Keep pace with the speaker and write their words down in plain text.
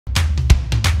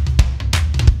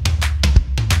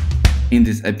In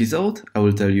this episode, I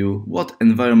will tell you what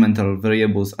environmental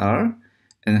variables are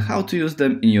and how to use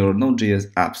them in your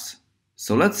Node.js apps.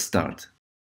 So let's start.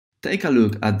 Take a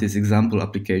look at this example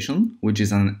application, which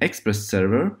is an Express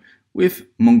server with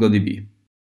MongoDB.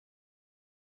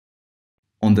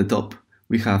 On the top,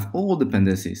 we have all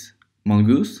dependencies: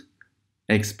 Mongoose,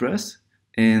 Express,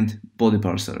 and body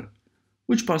parser,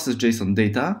 which parses JSON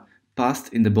data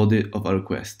passed in the body of a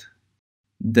request.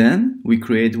 Then we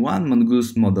create one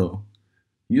Mongoose model,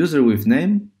 user with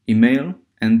name, email,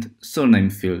 and surname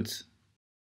fields.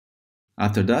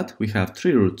 After that, we have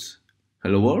three routes: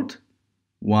 hello world,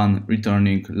 one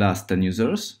returning last 10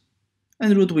 users,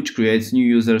 and route which creates new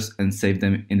users and saves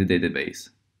them in the database.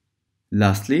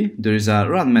 Lastly, there is a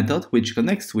run method which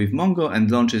connects with Mongo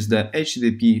and launches the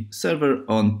HTTP server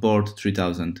on port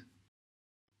 3000.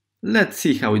 Let's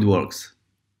see how it works.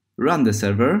 Run the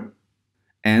server,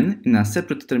 and in a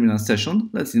separate terminal session,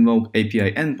 let's invoke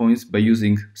API endpoints by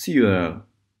using curl.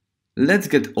 Let's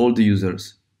get all the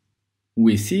users.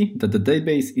 We see that the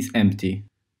database is empty.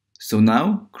 So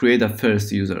now create a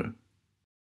first user.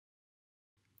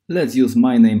 Let's use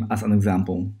my name as an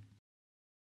example.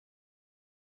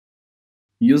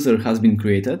 User has been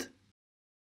created,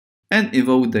 and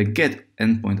invoke the get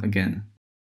endpoint again.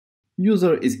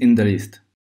 User is in the list.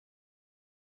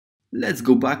 Let's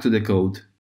go back to the code.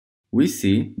 We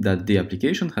see that the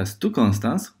application has two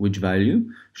constants which value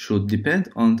should depend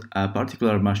on a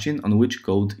particular machine on which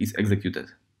code is executed: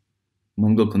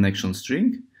 Mongo connection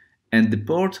string and the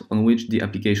port on which the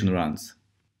application runs.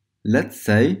 Let's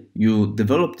say you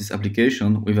develop this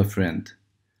application with a friend,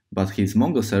 but his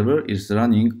Mongo server is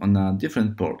running on a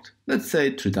different port, let's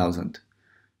say 3000.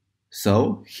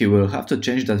 So he will have to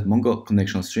change that Mongo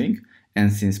connection string,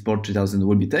 and since port 3000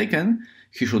 will be taken,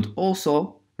 he should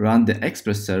also run the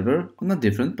Express server on a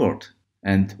different port.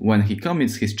 And when he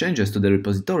commits his changes to the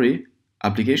repository,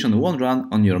 application won't run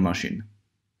on your machine.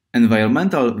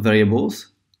 Environmental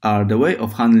variables are the way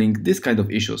of handling this kind of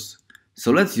issues,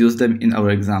 so let's use them in our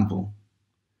example.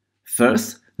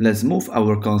 First, let's move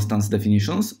our constants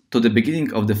definitions to the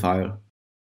beginning of the file.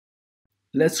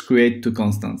 Let's create two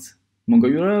constants, Mongo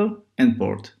URL and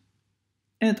port,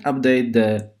 and update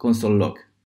the console log.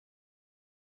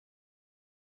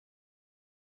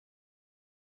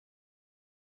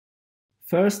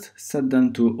 First, set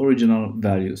them to original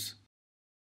values.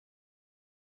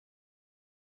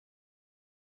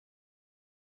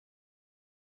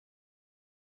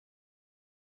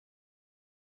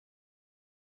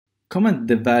 Comment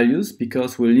the values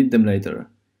because we'll need them later.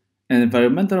 An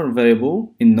environmental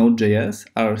variable in Node.js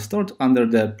are stored under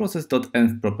the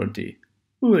process.env property.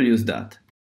 We will use that.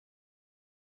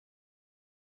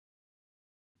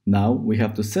 Now we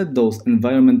have to set those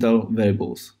environmental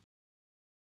variables.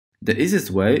 The easiest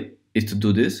way is to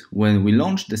do this when we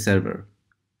launch the server.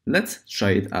 Let's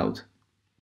try it out.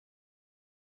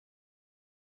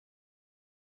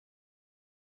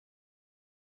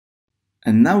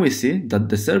 And now we see that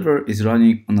the server is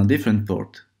running on a different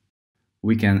port.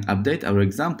 We can update our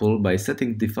example by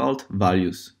setting default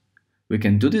values. We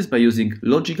can do this by using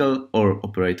logical OR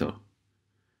operator.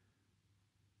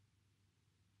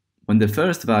 When the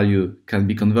first value can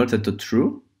be converted to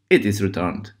true, it is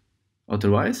returned.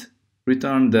 Otherwise,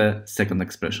 return the second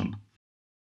expression.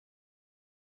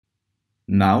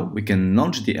 Now we can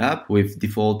launch the app with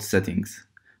default settings,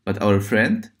 but our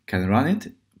friend can run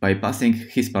it by passing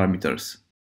his parameters.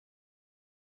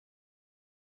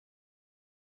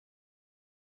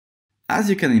 As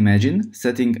you can imagine,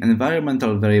 setting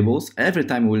environmental variables every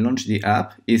time we launch the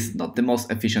app is not the most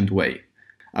efficient way.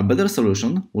 A better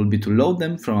solution would be to load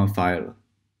them from a file,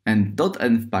 and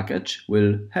 .env package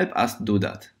will help us do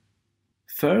that.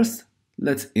 First,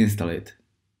 let's install it.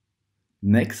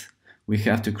 Next, we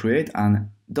have to create an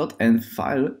 .env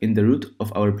file in the root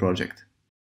of our project.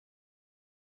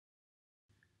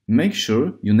 Make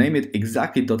sure you name it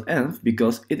exactly .env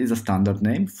because it is a standard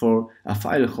name for a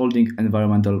file holding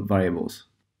environmental variables.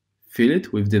 Fill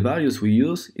it with the values we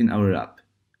use in our app.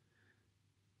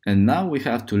 And now we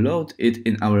have to load it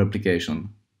in our application.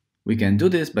 We can do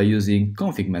this by using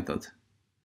config method.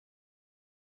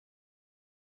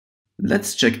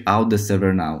 Let's check out the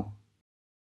server now.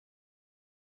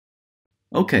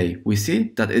 Okay, we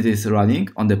see that it is running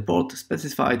on the port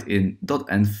specified in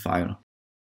 .env file.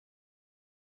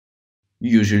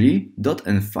 Usually,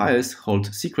 .env files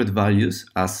hold secret values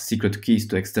as secret keys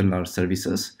to external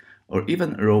services or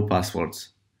even raw passwords.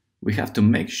 We have to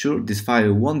make sure this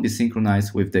file won't be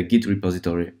synchronized with the Git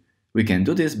repository. We can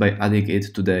do this by adding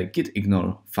it to the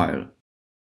gitignore file.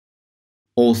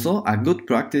 Also, a good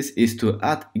practice is to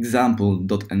add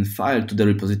example.env file to the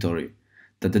repository.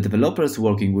 that the developers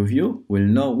working with you will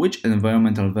know which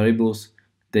environmental variables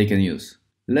they can use.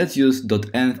 Let's use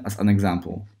 .env as an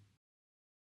example.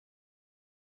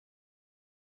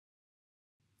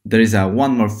 There is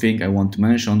one more thing I want to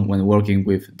mention when working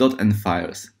with .env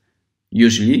files.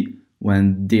 Usually,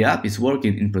 when the app is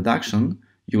working in production,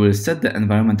 you will set the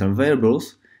environmental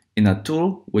variables in a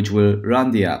tool which will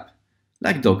run the app,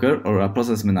 like Docker or a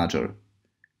process manager.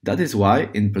 That is why,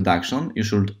 in production, you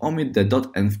should omit the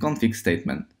 .env config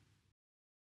statement.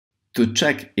 To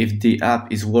check if the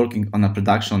app is working on a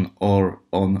production or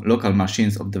on local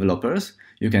machines of developers,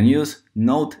 you can use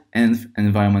node.env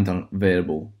environmental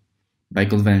variable. By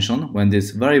convention, when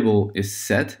this variable is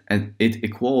set and it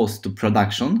equals to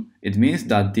production, it means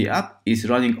that the app is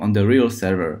running on the real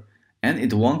server and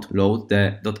it won't load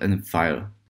the .env file.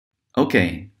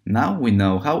 Okay, now we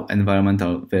know how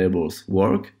environmental variables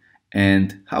work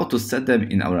and how to set them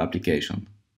in our application.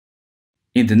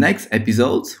 In the next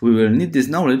episodes, we will need this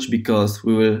knowledge because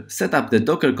we will set up the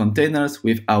Docker containers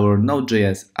with our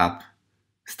node.js app.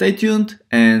 Stay tuned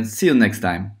and see you next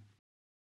time.